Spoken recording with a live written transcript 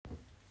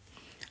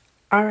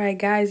All right,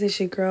 guys, it's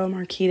your girl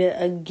Marquita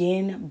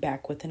again,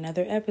 back with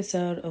another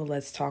episode of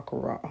Let's Talk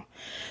Raw.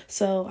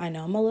 So I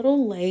know I'm a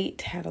little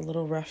late, had a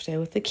little rough day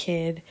with the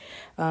kid.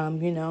 Mom,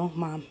 being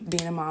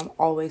a mom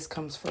always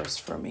comes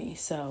first for me.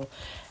 So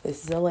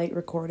this is a late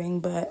recording,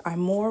 but I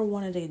more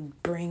wanted to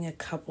bring a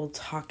couple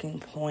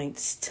talking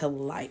points to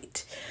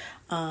light.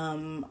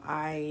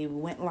 I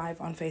went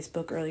live on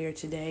Facebook earlier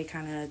today,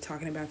 kind of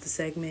talking about the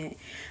segment.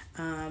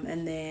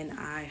 And then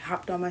I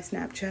hopped on my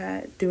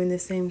Snapchat doing the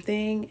same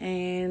thing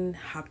and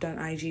hopped on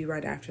IG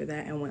right after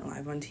that and went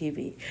live on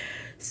TV.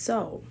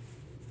 So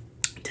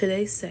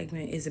today's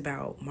segment is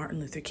about Martin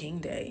Luther King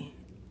Day.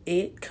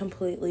 It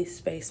completely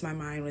spaced my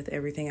mind with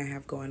everything I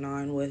have going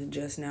on, with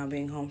just now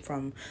being home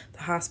from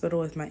the hospital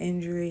with my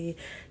injury,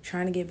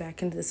 trying to get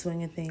back into the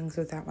swing of things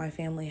without my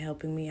family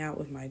helping me out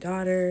with my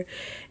daughter.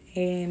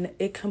 And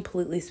it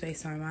completely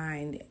spaced my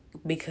mind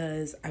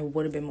because I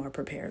would have been more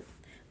prepared.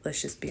 Let's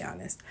just be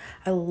honest.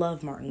 I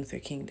love Martin Luther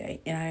King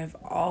Day, and I have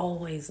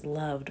always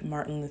loved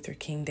Martin Luther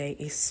King Day,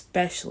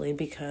 especially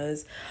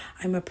because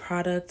I'm a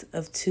product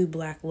of two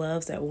Black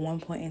loves at one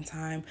point in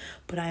time,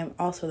 but I am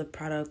also the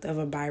product of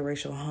a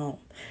biracial home.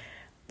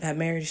 That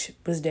marriage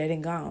was dead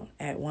and gone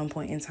at one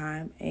point in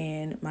time,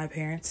 and my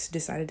parents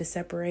decided to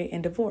separate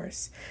and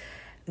divorce.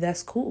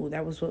 That's cool.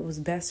 That was what was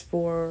best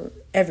for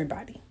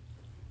everybody.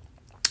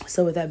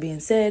 So with that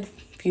being said,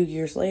 a few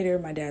years later,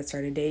 my dad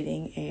started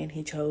dating and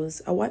he chose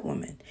a white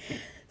woman.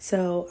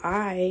 So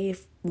I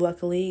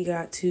luckily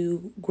got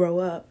to grow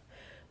up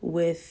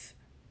with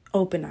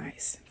open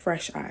eyes,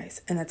 fresh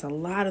eyes. And that's a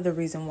lot of the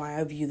reason why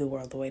I view the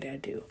world the way that I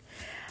do.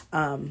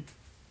 But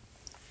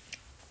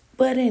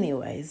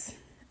anyways,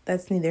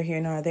 that's neither here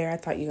nor there. I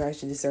thought you guys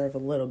should deserve a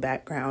little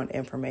background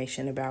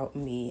information about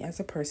me as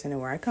a person and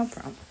where I come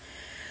from.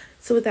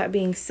 So with that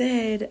being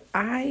said,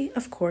 I,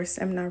 of course,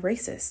 am not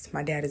racist.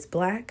 My dad is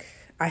Black.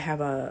 I have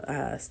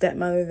a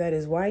stepmother that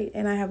is white,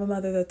 and I have a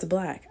mother that's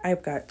Black.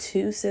 I've got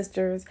two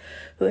sisters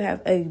who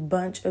have a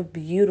bunch of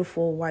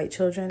beautiful white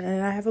children,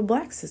 and I have a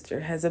Black sister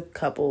who has a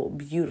couple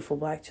beautiful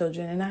Black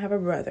children, and I have a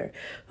brother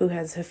who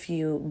has a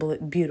few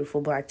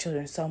beautiful Black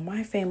children. So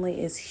my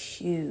family is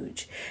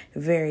huge,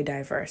 very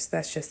diverse.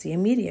 That's just the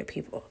immediate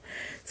people.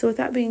 So with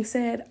that being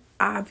said,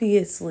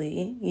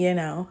 obviously,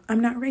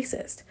 I'm not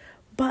racist,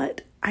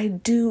 but I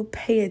do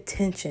pay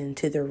attention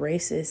to the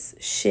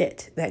racist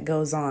shit that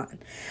goes on.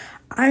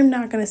 I'm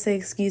not going to say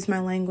excuse my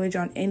language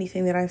on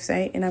anything that I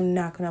say, and I'm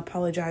not going to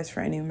apologize for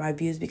any of my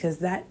views because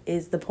that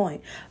is the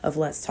point of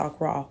Let's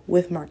Talk Raw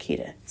with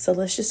Marquita. So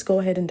let's just go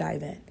ahead and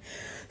dive in.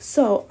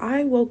 So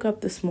I woke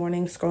up this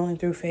morning scrolling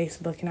through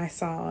Facebook and I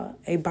saw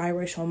a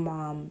biracial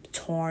mom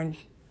torn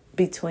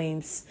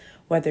between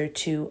whether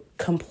to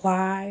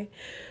comply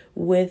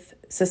with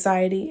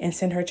society and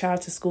send her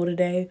child to school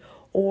today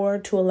or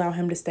to allow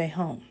him to stay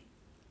home.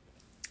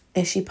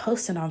 And she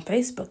posted on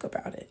Facebook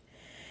about it.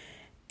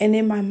 And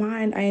in my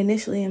mind, I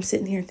initially am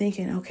sitting here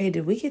thinking, okay,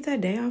 did we get that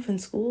day off in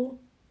school?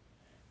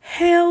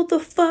 Hell the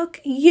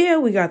fuck yeah,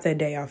 we got that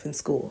day off in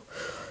school.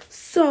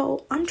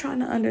 So I'm trying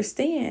to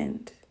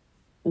understand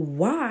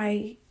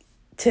why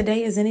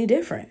today is any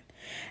different.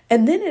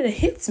 And then it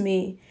hits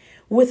me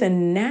with a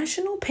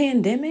national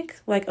pandemic,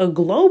 like a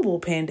global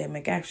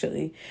pandemic,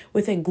 actually,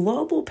 with a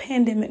global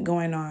pandemic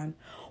going on.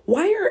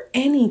 Why are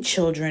any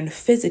children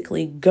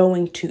physically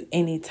going to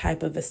any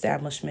type of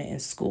establishment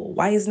in school?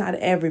 Why is not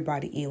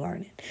everybody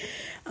e-learning?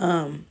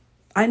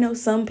 I know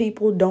some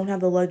people don't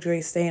have the luxury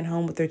of staying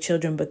home with their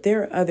children, but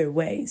there are other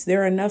ways.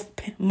 There are enough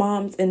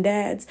moms and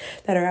dads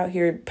that are out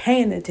here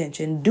paying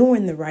attention,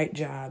 doing the right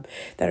job,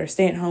 that are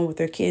staying home with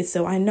their kids.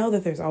 So I know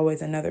that there's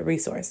always another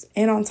resource.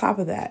 And on top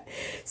of that,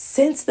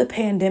 since the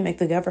pandemic,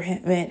 the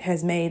government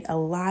has made a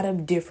lot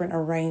of different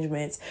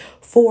arrangements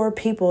for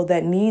people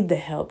that need the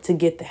help to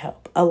get the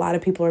help. A lot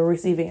of people are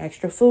receiving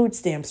extra food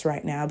stamps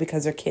right now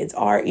because their kids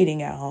are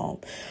eating at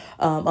home.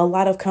 A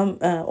lot of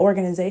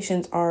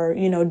organizations are,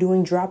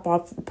 doing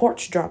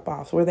porch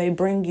drop-offs where they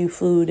bring you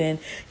food and,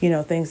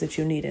 things that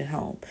you need at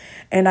home.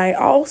 And I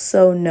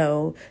also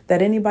know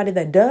that anybody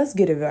that does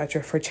get a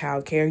voucher for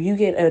childcare, you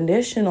get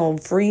additional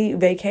free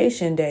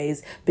vacation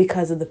days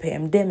because of the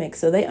pandemic.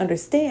 So they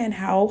understand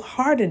how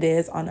hard it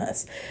is on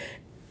us,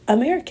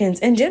 Americans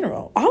in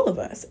general, all of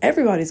us,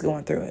 everybody's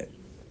going through it.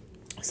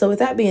 So with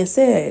that being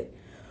said,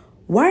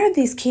 why are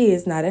these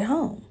kids not at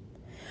home?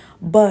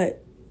 But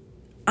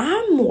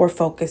I'm more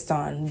focused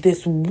on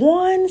this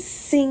one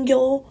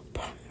single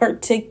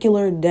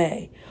particular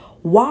day.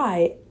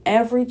 Why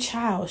every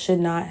child should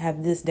not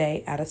have this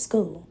day out of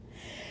school.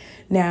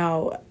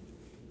 Now,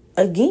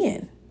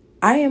 again,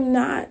 I am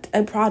not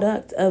a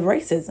product of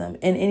racism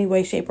in any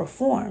way, shape, or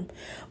form.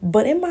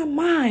 But in my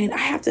mind, I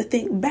have to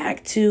think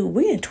back to,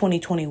 we're in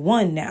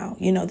 2021 now.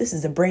 This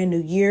is a brand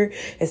new year.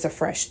 It's a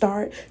fresh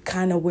start,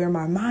 kind of where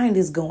my mind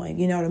is going.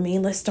 You know what I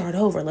mean? Let's start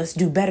over. Let's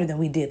do better than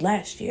we did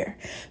last year.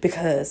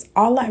 Because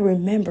all I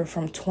remember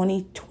from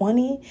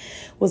 2020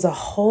 was a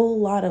whole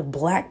lot of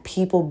Black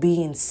people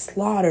being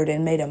slaughtered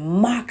and made a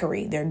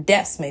mockery. Their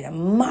deaths made a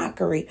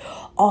mockery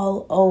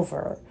all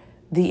over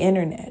the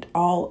internet,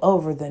 all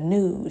over the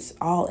news,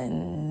 all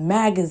in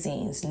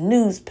magazines,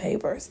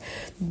 newspapers.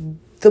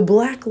 The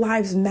Black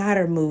Lives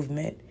Matter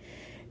movement,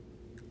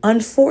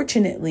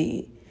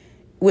 unfortunately,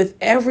 with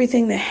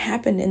everything that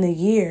happened in the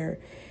year,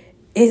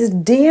 is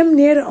damn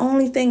near the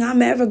only thing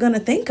I'm ever going to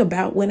think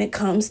about when it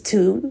comes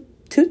to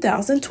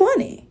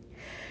 2020.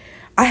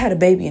 I had a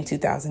baby in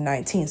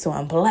 2019, so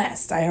I'm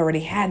blessed. I already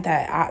had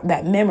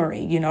that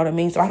memory, you know what I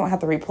mean? So I don't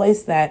have to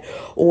replace that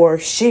or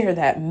share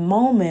that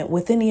moment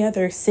with any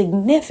other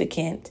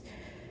significant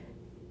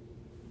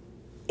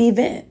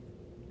event.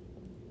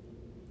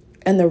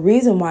 And the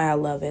reason why I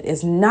love it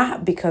is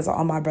not because of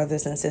all my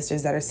brothers and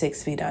sisters that are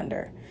 6 feet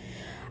under.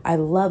 I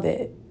love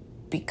it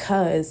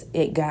because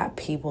it got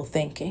people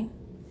thinking.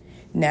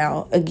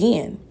 Now,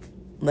 again,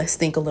 let's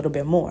think a little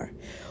bit more.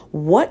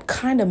 What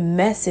kind of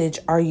message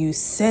are you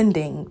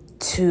sending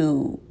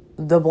to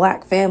the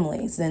Black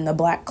families and the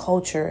Black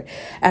culture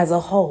as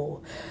a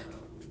whole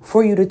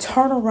for you to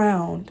turn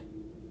around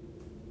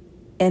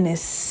and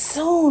as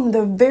soon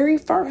the very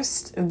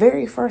first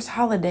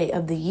holiday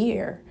of the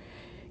year,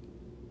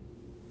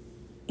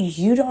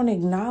 you don't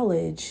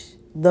acknowledge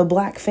the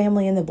Black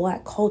family and the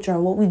Black culture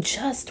and what we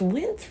just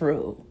went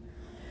through?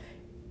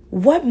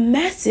 What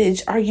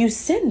message are you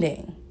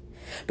sending?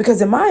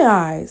 Because in my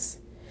eyes,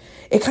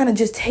 it kind of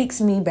just takes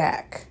me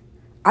back.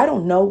 I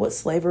don't know what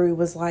slavery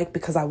was like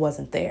because I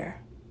wasn't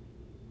there.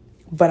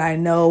 But I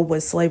know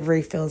what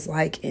slavery feels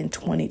like in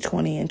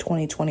 2020 and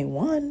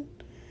 2021.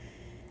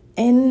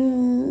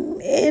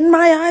 And in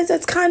my eyes,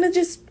 that's kind of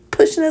just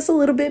pushing us a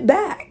little bit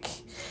back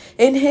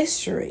in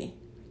history.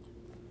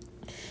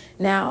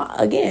 Now,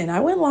 again,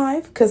 I went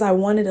live because I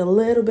wanted a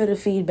little bit of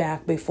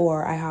feedback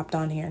before I hopped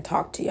on here and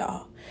talked to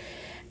y'all.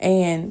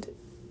 And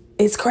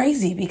it's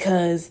crazy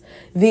because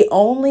the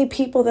only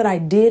people that I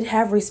did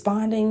have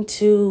responding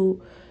to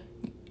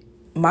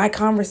my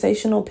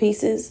conversational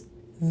pieces,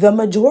 the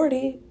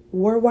majority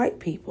were white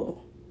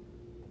people,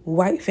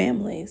 white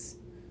families,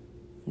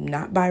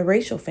 not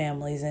biracial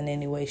families in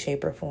any way,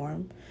 shape, or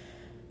form.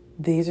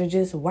 These are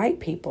just white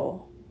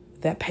people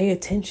that pay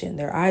attention.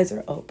 Their eyes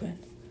are open.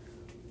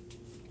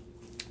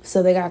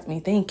 So they got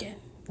me thinking,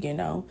 you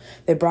know,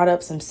 they brought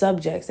up some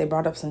subjects. They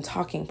brought up some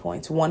talking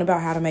points. One,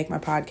 about how to make my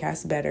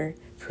podcast better.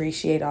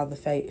 Appreciate all the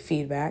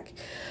feedback.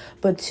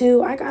 But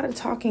two, I got a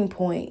talking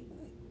point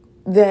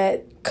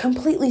that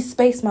completely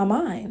spaced my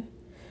mind.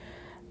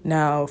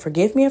 Now,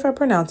 forgive me if I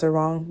pronounce it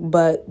wrong,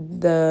 but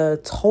the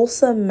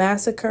Tulsa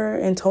massacre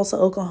in Tulsa,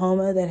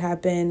 Oklahoma that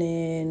happened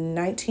in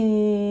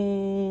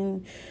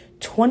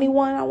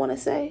 1921, I want to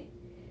say,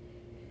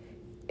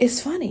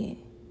 it's funny.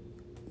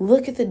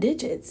 Look at the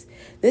digits.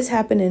 This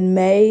happened in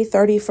May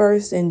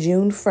 31st and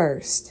June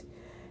 1st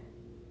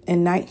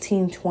in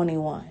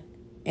 1921.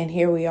 And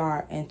here we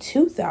are in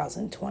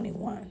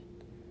 2021.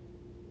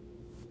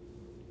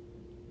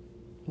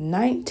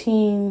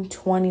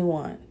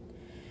 1921.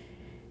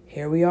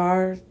 Here we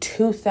are,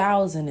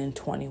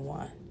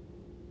 2021.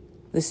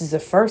 This is the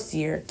first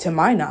year, to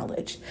my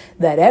knowledge,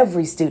 that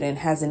every student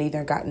hasn't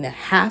either gotten a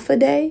half a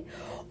day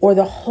or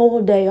the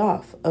whole day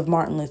off of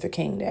Martin Luther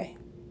King Day.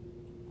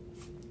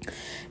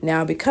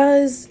 Now,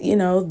 because, you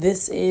know,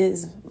 this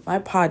is my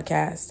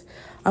podcast,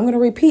 I'm going to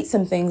repeat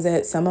some things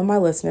that some of my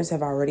listeners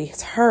have already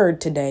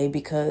heard today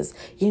because,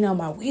 you know,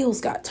 my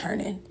wheels got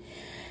turning.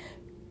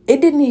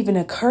 It didn't even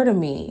occur to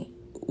me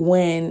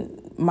when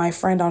my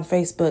friend on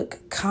Facebook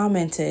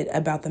commented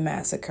about the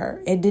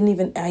massacre. It didn't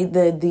even,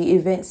 the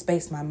event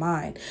spaced my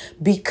mind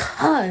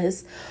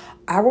because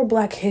our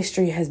Black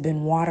history has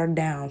been watered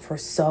down for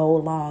so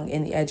long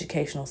in the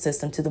educational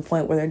system to the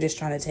point where they're just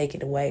trying to take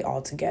it away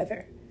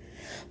altogether.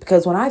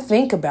 Because when I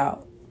think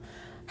about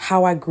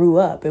how I grew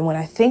up and when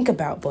I think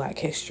about Black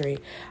history,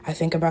 I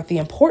think about the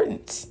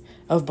importance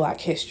of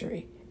Black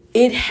history.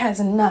 It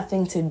has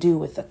nothing to do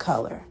with the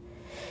color.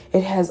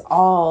 It has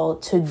all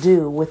to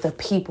do with the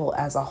people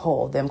as a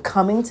whole, them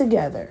coming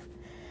together,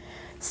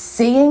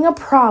 seeing a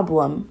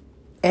problem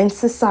in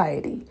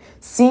society,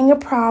 seeing a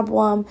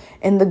problem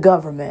in the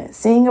government,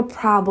 seeing a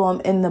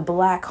problem in the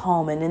Black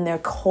home and in their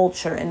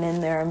culture and in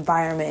their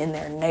environment, in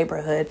their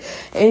neighborhood,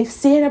 and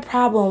seeing a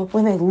problem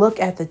when they look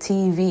at the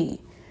TV.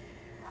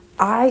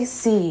 I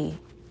see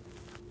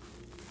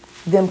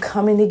them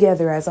coming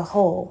together as a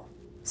whole,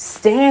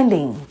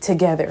 standing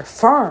together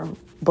firm,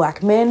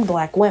 Black men,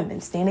 Black women,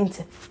 standing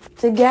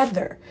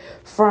together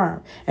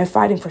firm and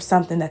fighting for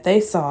something that they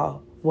saw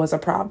was a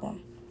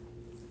problem.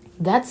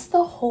 That's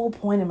the whole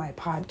point of my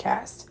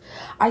podcast.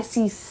 I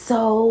see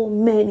so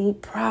many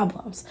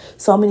problems,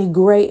 so many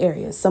gray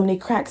areas, so many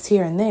cracks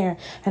here and there,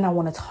 and I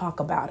want to talk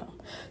about them.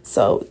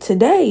 So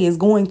today is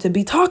going to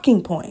be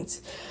talking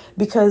points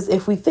because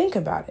if we think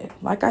about it,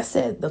 like I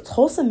said, the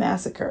Tulsa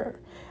massacre,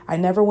 I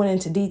never went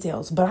into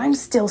details, but I'm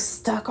still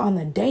stuck on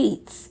the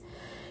dates.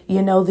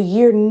 You know, the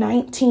year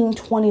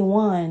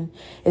 1921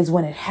 is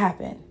when it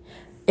happened.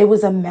 It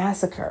was a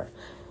massacre.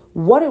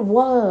 What it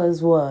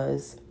was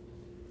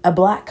a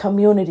Black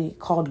community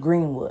called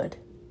Greenwood.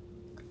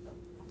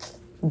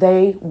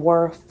 They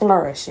were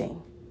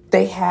flourishing.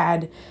 They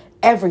had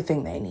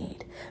everything they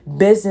need.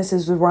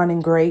 Businesses were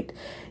running great.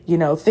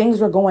 Things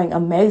were going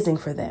amazing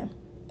for them.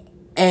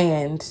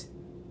 And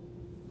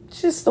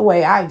just the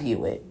way I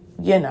view it,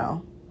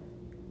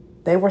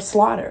 they were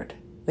slaughtered.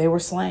 They were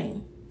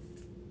slain.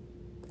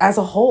 As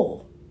a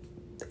whole,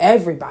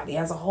 everybody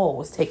as a whole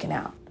was taken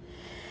out.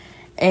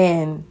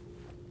 And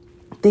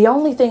the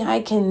only thing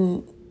I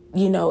can,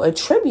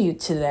 attribute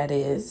to that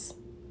is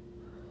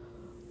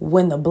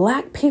when the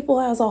Black people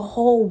as a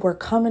whole were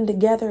coming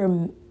together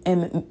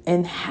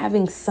and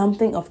having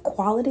something of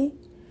quality,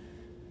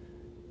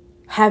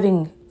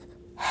 having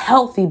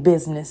healthy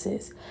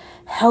businesses,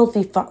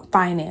 healthy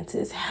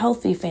finances,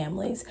 healthy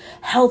families,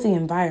 healthy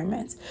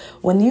environments.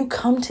 When you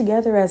come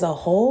together as a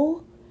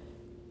whole,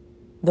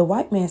 the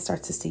white man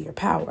starts to see your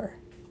power.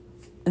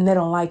 And they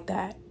don't like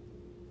that.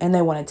 And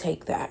they want to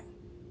take that.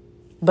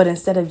 But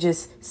instead of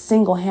just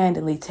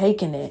single-handedly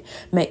taking it,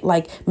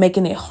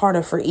 making it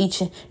harder for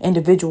each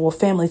individual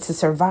family to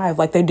survive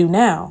like they do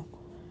now,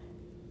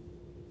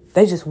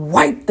 they just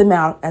wiped them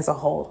out as a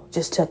whole.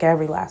 Just took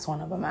every last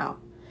one of them out.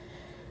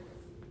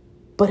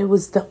 But it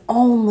was the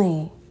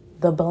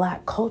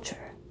Black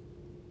culture.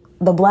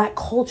 The Black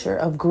culture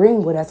of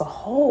Greenwood as a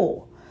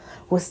whole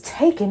was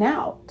taken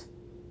out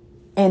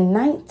in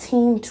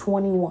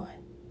 1921.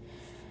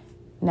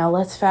 Now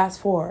let's fast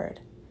forward.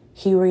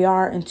 Here we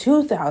are in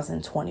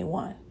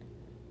 2021.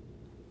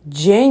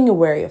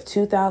 January of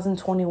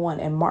 2021,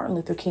 and Martin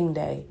Luther King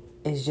Day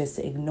is just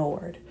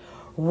ignored.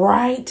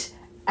 Right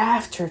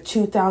after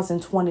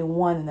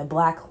 2021 and the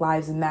Black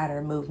Lives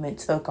Matter movement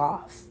took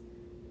off.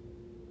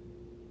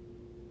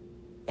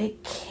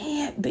 It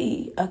can't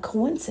be a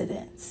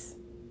coincidence.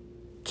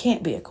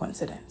 Can't be a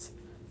coincidence.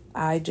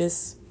 I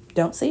just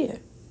don't see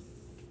it.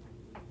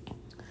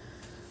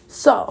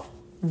 So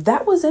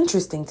that was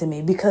interesting to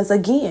me because,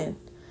 again,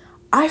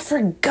 I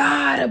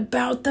forgot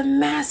about the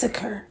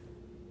massacre.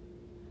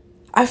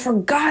 I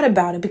forgot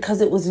about it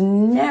because it was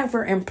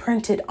never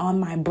imprinted on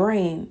my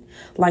brain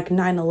like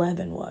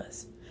 9/11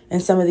 was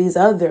and some of these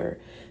other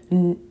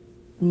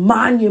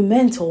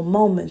monumental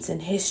moments in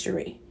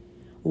history.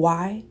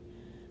 Why?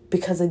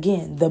 Because,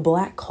 again, the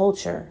Black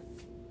culture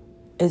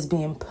is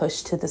being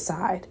pushed to the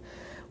side.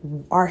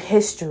 Our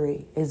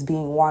history is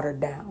being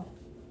watered down.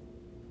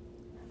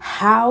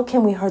 How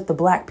can we hurt the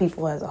Black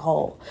people as a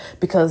whole?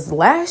 Because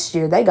last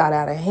year they got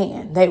out of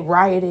hand. They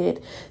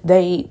rioted,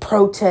 they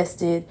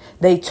protested,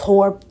 they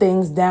tore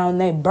things down,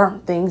 they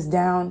burnt things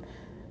down.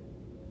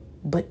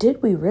 But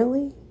did we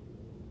really?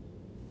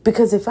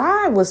 Because if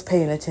I was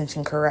paying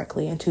attention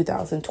correctly in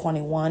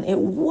 2021, it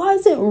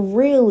wasn't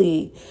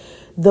really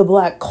the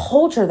Black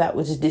culture that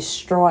was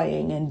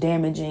destroying and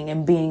damaging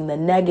and being the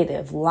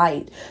negative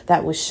light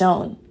that was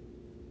shown.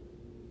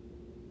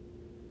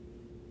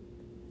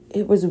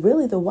 It was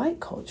really the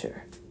white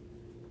culture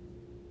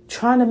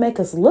trying to make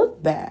us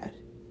look bad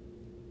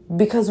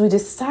because we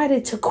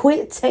decided to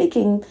quit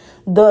taking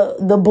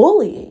the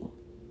bullying.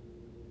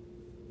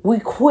 We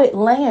quit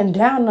laying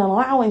down and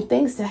allowing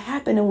things to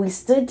happen, and we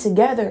stood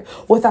together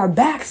with our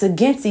backs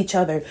against each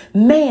other,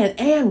 man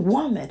and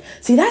woman.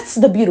 See, that's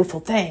the beautiful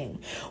thing.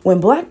 When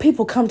Black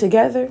people come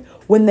together,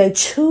 when they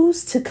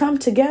choose to come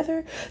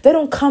together, they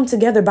don't come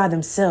together by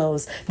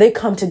themselves. They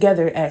come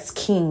together as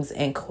kings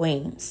and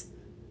queens.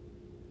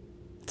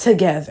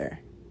 Together.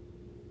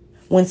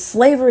 When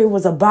slavery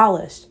was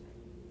abolished,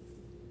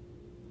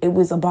 it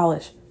was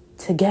abolished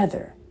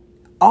together.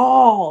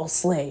 All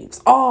slaves,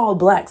 all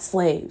Black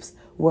slaves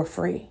were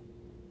free.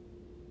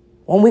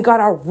 When we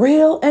got our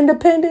real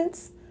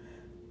independence,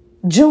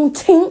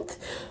 Juneteenth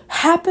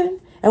happened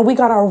and we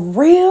got our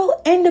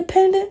real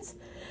independence,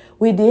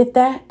 we did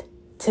that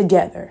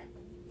together.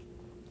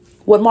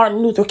 What Martin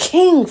Luther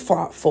King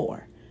fought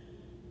for,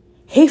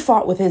 he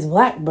fought with his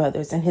Black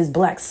brothers and his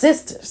Black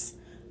sisters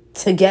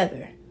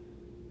together.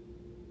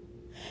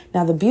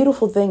 Now, the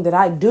beautiful thing that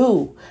I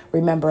do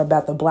remember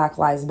about the Black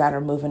Lives Matter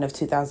movement of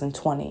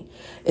 2020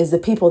 is the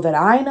people that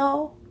I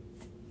know,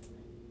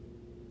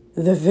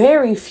 the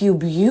very few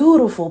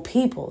beautiful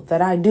people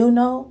that I do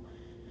know,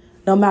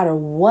 no matter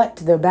what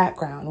their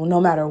background,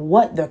 no matter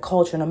what their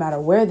culture, no matter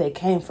where they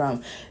came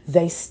from,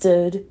 they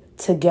stood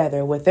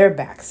together with their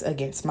backs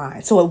against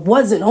mine. So it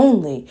wasn't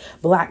only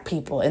Black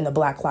people in the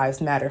Black Lives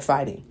Matter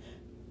fighting.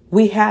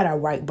 We had our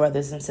white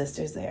brothers and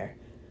sisters there.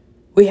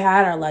 We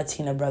had our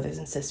Latina brothers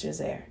and sisters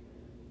there.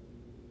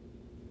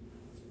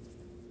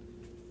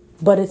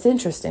 But it's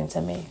interesting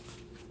to me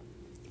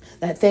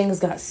that things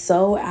got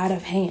so out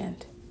of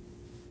hand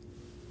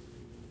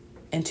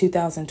in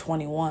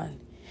 2021.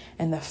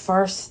 And the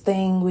first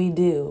thing we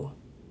do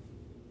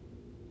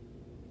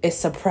is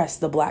suppress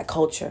the Black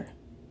culture.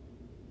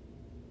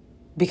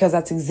 Because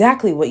that's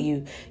exactly what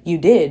you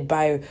did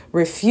by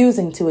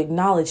refusing to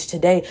acknowledge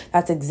today.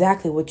 That's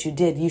exactly what you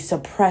did. You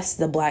suppressed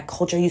the Black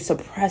culture. You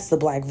suppressed the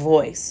Black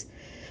voice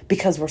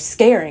because we're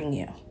scaring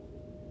you.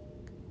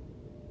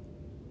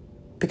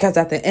 Because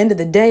at the end of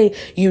the day,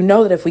 you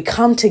know that if we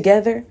come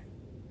together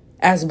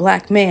as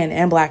Black man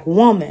and Black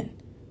woman,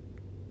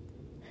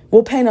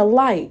 we'll paint a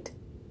light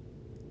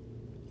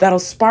that'll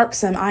spark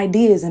some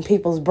ideas in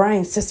people's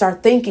brains to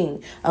start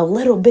thinking a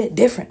little bit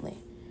differently.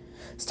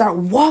 Start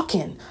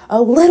walking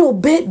a little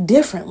bit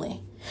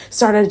differently.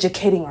 Start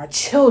educating our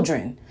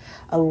children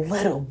a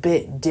little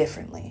bit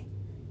differently.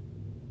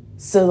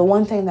 So the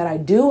one thing that I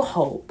do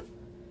hope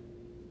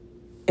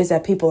is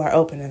that people are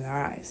opening their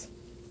eyes.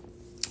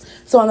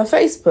 So on the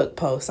Facebook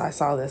post I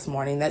saw this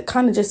morning that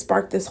kind of just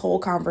sparked this whole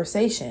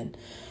conversation.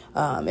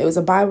 It was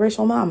a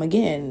biracial mom,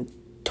 again,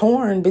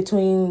 torn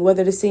between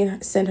whether to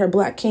send her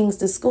black kings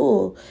to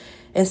school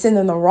and send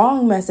them the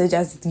wrong message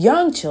as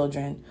young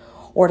children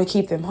or to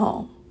keep them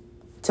home.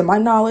 To my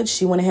knowledge,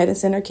 she went ahead and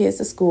sent her kids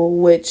to school,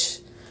 which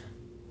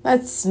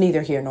that's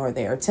neither here nor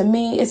there. To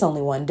me, it's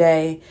only one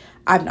day.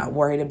 I'm not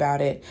worried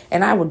about it.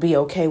 And I would be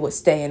okay with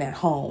staying at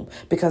home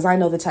because I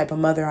know the type of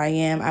mother I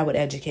am. I would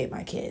educate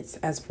my kids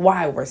as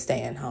why we're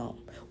staying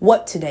home,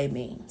 what today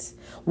means,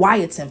 why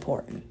it's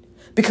important.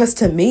 Because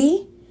to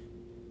me,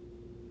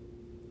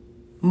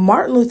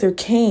 Martin Luther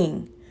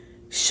King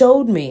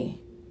showed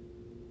me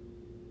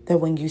that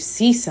when you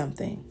see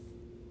something,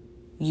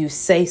 you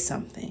say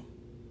something.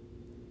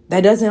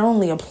 That doesn't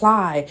only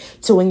apply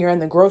to when you're in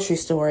the grocery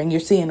store and you're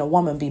seeing a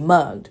woman be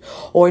mugged,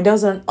 or it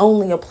doesn't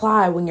only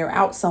apply when you're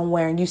out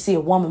somewhere and you see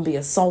a woman be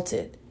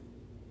assaulted.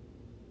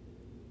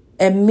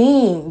 It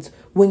means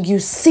when you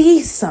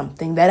see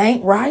something that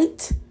ain't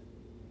right,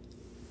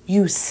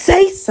 you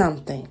say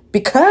something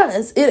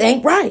because it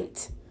ain't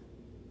right.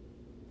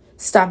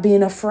 Stop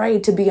being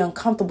afraid to be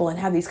uncomfortable and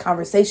have these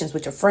conversations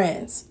with your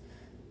friends.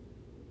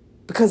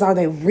 Because are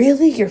they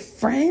really your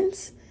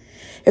friends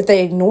if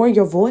they ignore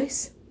your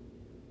voice?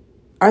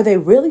 Are they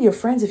really your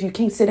friends if you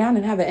can't sit down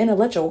and have an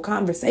intellectual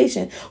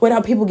conversation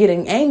without people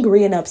getting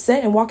angry and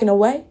upset and walking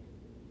away?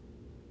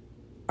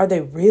 Are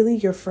they really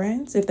your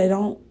friends if they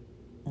don't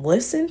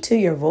listen to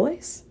your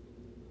voice?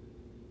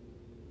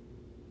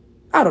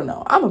 I don't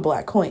know. I'm a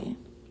black queen.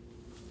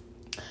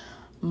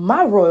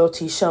 My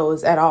royalty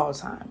shows at all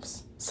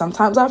times.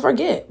 Sometimes I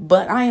forget,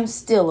 but I am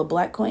still a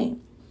black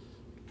queen.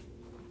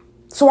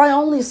 So I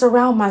only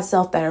surround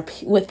myself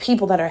with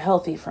people that are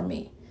healthy for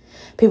me.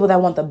 People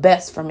that want the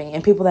best for me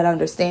and people that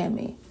understand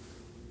me.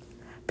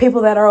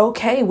 People that are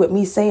okay with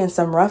me saying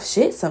some rough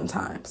shit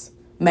sometimes,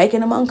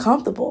 making them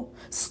uncomfortable,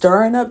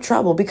 stirring up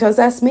trouble because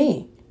that's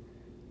me.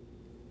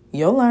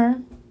 You'll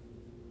learn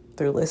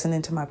through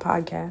listening to my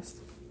podcast.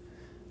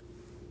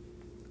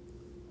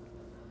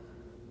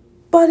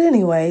 But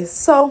anyways,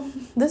 so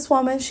this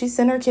woman, she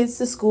sent her kids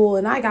to school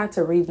and I got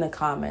to read in the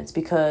comments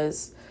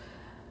because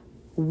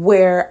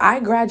where I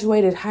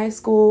graduated high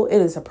school, it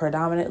is a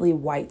predominantly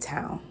white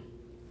town.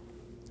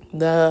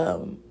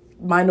 The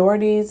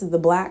minorities, the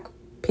black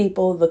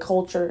people, the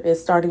culture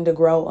is starting to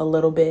grow a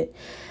little bit.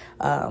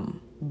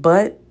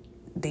 But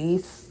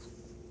the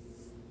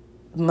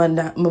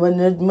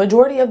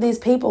majority of these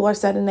people are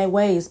set in their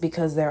ways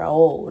because they're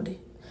old.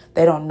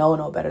 They don't know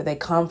no better. They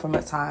come from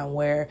a time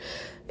where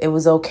it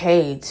was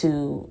okay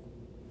to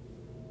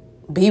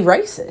be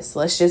racist.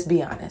 Let's just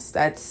be honest.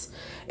 That's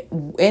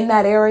in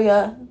that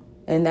area,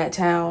 in that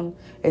town,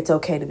 it's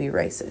okay to be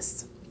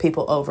racist.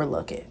 People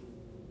overlook it.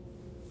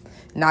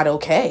 Not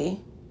okay,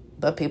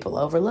 but people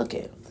overlook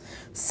it.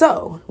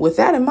 So with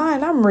that in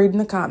mind, I'm reading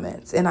the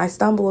comments and I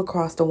stumble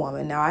across a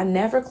woman. Now, I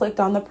never clicked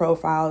on the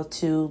profile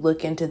to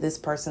look into this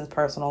person's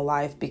personal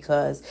life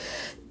because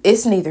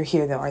it's neither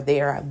here nor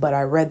there, but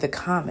I read the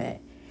comment.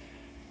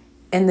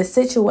 And the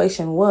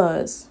situation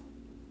was,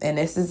 and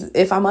this is,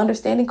 if I'm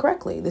understanding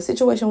correctly, the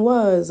situation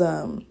was,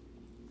 I'm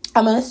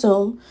going to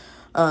assume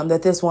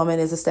that this woman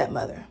is a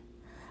stepmother.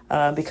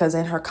 Because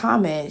in her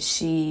comment,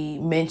 she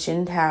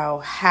mentioned how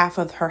half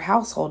of her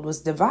household was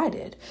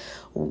divided.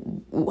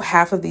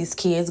 Half of these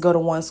kids go to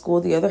one school,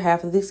 the other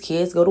half of these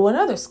kids go to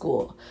another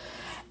school.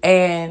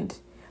 And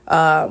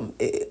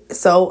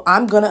so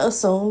I'm going to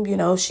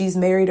assume, she's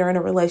married or in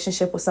a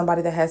relationship with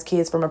somebody that has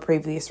kids from a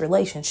previous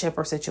relationship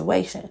or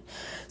situation.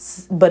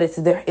 But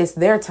it's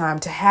their time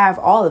to have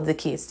all of the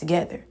kids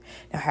together.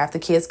 Now, half the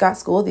kids got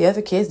school, the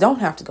other kids don't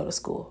have to go to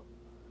school.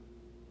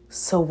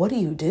 So what do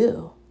you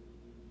do?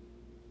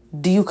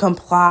 Do you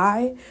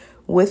comply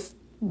with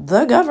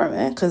the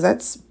government? Because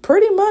that's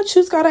pretty much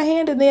who's got a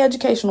hand in the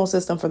educational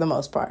system for the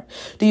most part.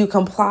 Do you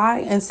comply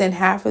and send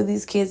half of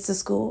these kids to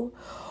school?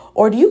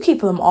 Or do you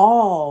keep them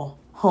all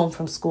home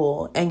from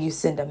school and you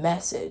send a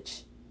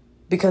message?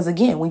 Because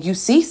again, when you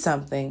see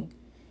something,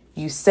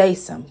 you say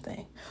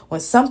something.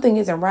 When something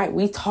isn't right,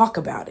 we talk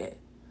about it.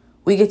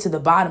 We get to the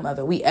bottom of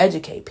it. We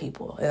educate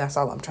people. And that's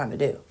all I'm trying to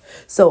do.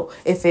 So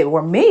if it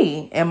were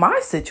me in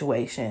my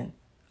situation,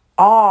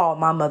 all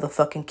my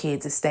motherfucking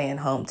kids is staying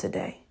home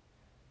today.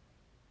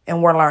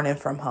 And we're learning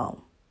from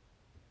home.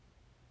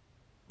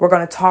 We're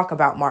going to talk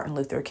about Martin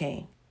Luther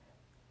King.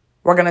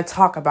 We're going to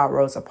talk about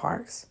Rosa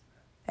Parks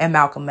and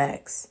Malcolm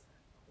X.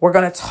 We're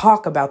going to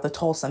talk about the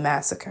Tulsa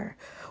Massacre,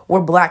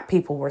 where black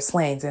people were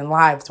slain and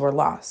lives were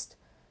lost.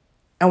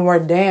 And we're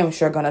damn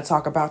sure going to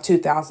talk about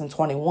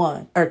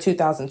 2021 or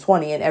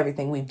 2020 and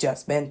everything we've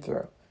just been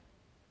through.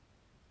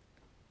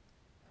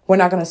 We're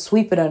not going to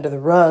sweep it under the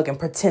rug and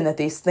pretend that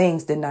these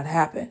things did not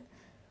happen.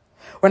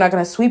 We're not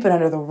going to sweep it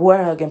under the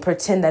rug and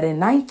pretend that in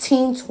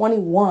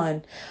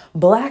 1921,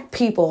 Black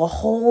people, a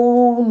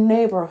whole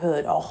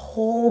neighborhood, a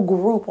whole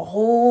group, a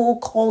whole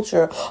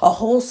culture, a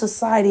whole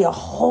society, a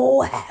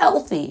whole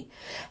healthy,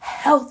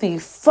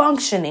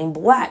 functioning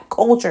Black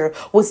culture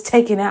was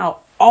taken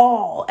out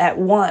all at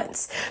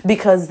once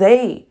because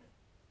they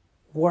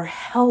were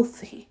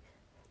healthy.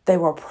 They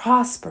were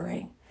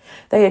prospering.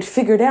 They had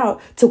figured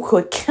out to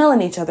quit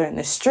killing each other in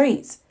the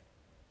streets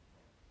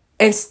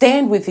and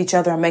stand with each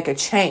other and make a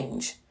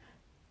change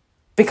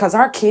because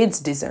our kids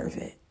deserve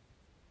it.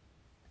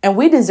 And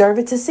we deserve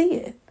it to see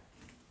it.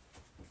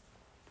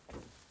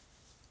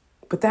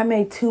 But that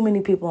made too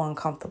many people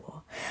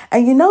uncomfortable.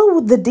 And you know,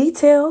 the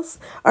details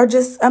are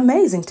just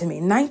amazing to me.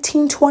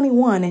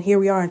 1921, and here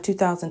we are in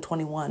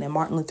 2021, and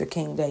Martin Luther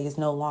King Day is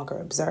no longer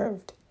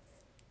observed.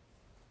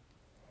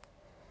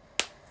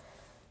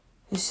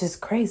 It's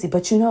just crazy.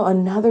 But you know,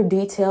 another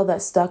detail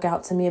that stuck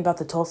out to me about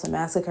the Tulsa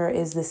Massacre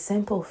is the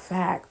simple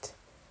fact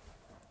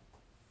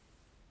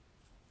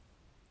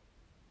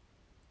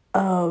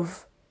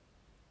of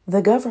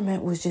the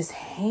government was just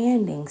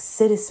handing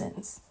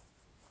citizens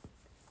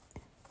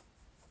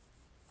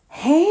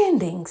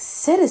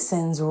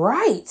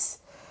rights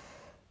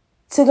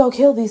to go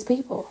kill these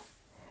people.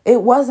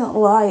 It wasn't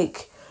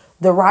like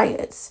the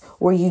riots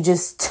where you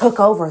just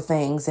took over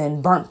things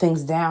and burnt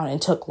things down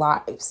and took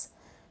lives.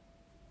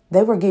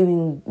 They were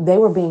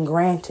being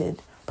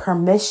granted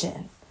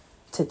permission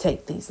to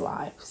take these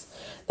lives.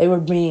 They were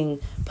being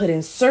put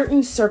in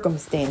certain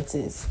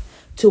circumstances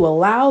to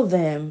allow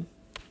them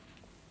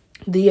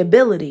the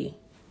ability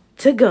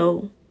to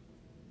go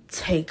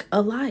take a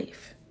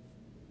life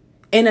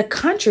in a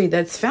country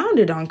that's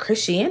founded on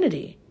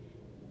Christianity.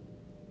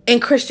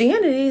 And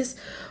Christianity's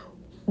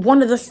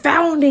one of the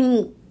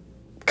founding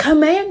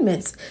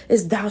commandments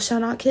is thou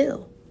shalt not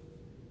kill.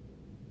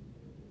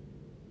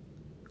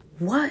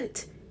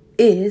 What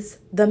is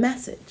the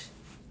message?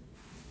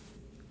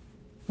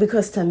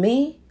 Because to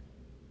me,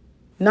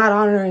 not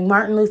honoring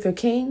Martin Luther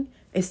King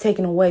is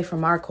taken away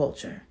from our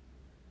culture,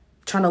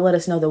 trying to let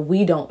us know that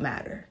we don't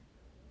matter,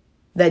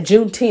 that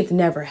Juneteenth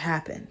never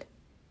happened,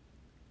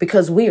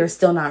 because we are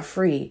still not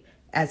free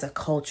as a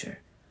culture.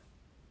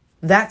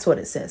 That's what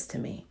it says to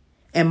me.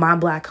 In my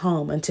Black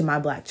home and to my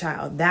Black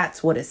child,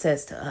 that's what it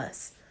says to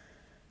us.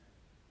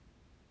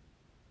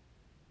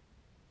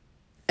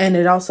 And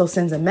it also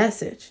sends a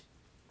message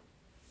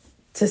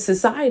to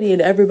society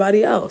and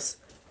everybody else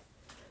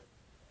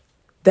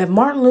that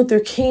Martin Luther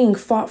King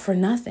fought for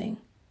nothing.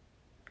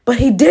 But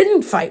he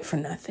didn't fight for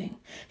nothing.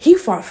 He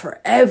fought for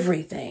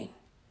everything.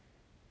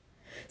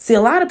 See,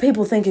 a lot of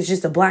people think it's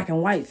just a black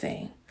and white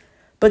thing.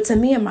 But to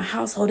me in my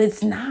household,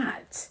 it's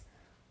not.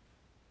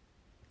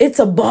 It's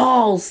a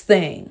balls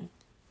thing.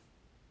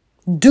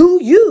 Do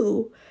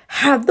you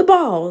have the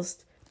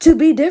balls to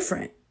be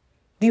different?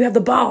 Do you have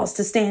the balls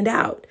to stand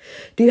out?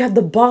 Do you have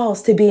the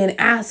balls to be an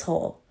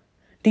asshole?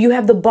 Do you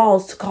have the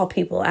balls to call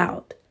people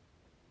out?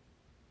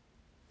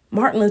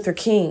 Martin Luther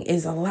King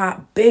is a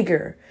lot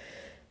bigger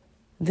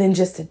than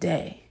just a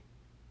day.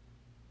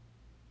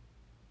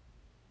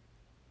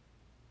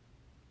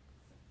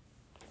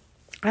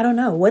 I don't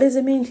know. What does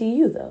it mean to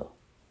you, though?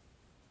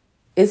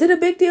 Is it a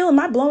big deal? Am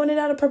I blowing it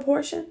out of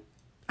proportion?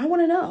 I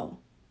want to know.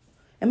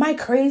 Am I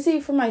crazy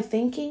for my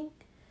thinking?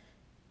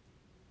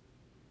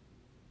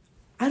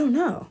 I don't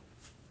know.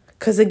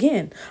 Because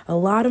again, a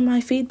lot of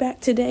my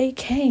feedback today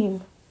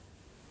came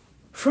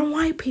from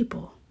white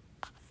people.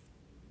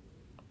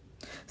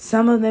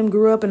 Some of them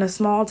grew up in a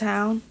small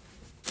town,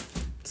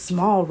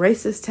 small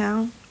racist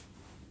town.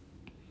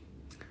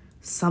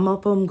 Some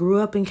of them grew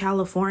up in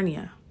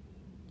California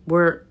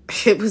where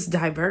it was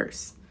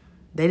diverse.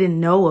 They didn't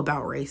know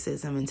about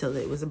racism until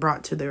it was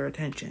brought to their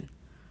attention.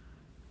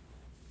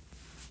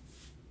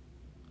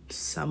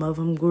 Some of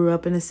them grew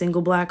up in a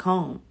single Black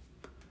home.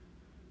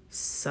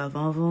 Some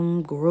of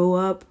them grew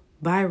up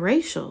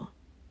biracial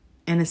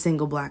in a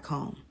single Black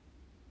home.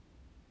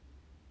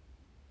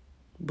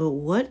 But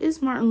what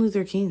is Martin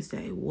Luther King's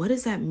Day? What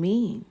does that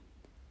mean?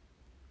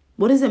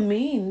 What does it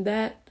mean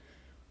that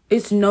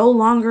it's no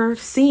longer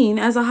seen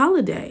as a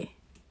holiday?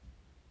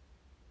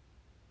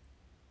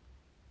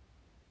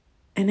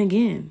 And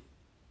again,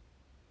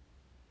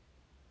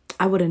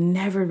 I would have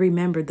never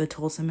remembered the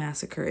Tulsa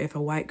Massacre if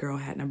a white girl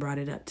hadn't brought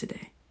it up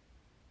today.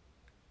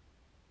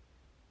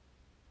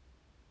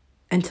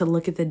 And to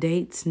look at the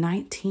dates,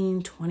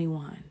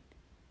 1921.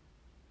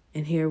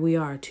 And here we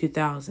are,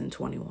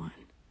 2021.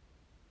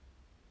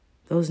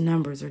 Those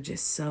numbers are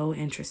just so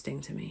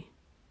interesting to me.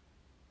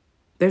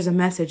 There's a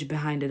message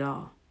behind it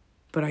all.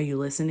 But are you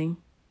listening?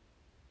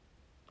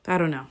 I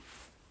don't know.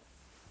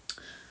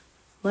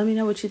 Let me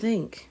know what you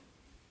think.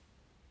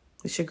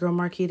 It's your girl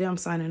Marquita. I'm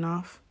signing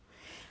off.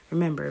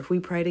 Remember, if we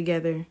pray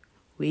together,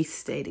 we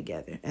stay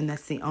together. And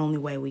that's the only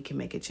way we can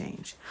make a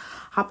change.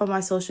 Hop on my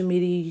social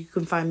media. You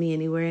can find me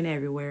anywhere and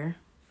everywhere.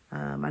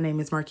 My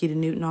name is Marquita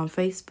Newton on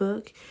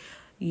Facebook.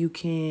 You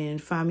can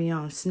find me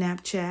on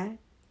Snapchat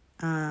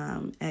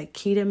at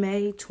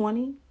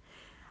KitaMay20.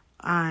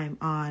 I'm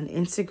on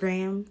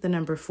Instagram, the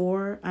number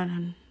 4.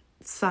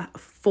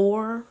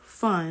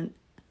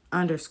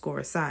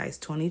 4fun_size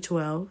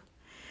 2012.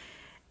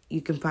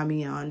 You can find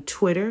me on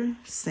Twitter,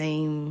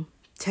 same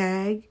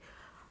tag.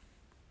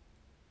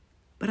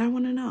 But I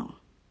want to know,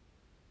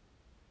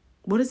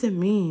 what does it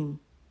mean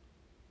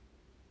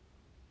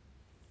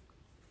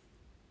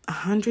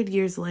 100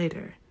 years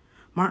later,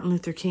 Martin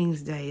Luther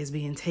King's Day is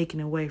being taken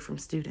away from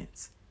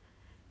students?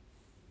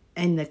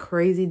 And the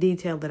crazy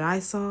detail that I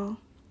saw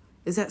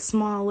is that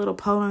small little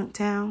podunk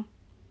town,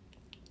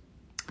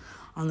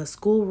 on the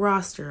school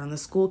roster, on the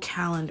school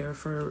calendar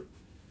for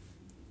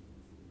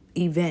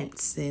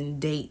events and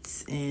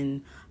dates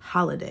and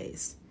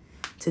holidays,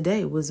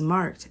 today was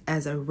marked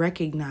as a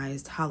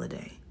recognized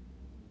holiday.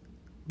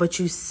 But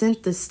you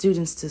sent the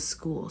students to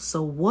school.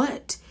 So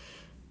what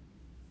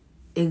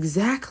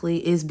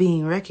exactly is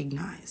being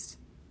recognized?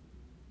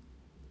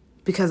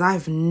 Because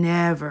I've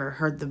never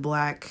heard the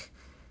Black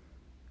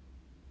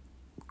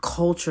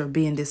culture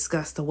being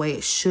discussed the way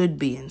it should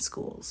be in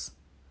schools.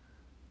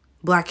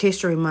 Black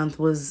History Month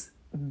was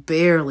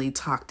barely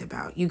talked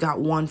about. You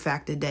got one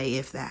fact a day,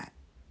 if that.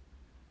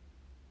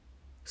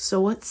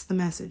 So what's the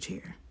message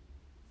here?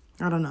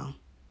 I don't know.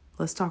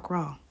 Let's talk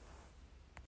raw.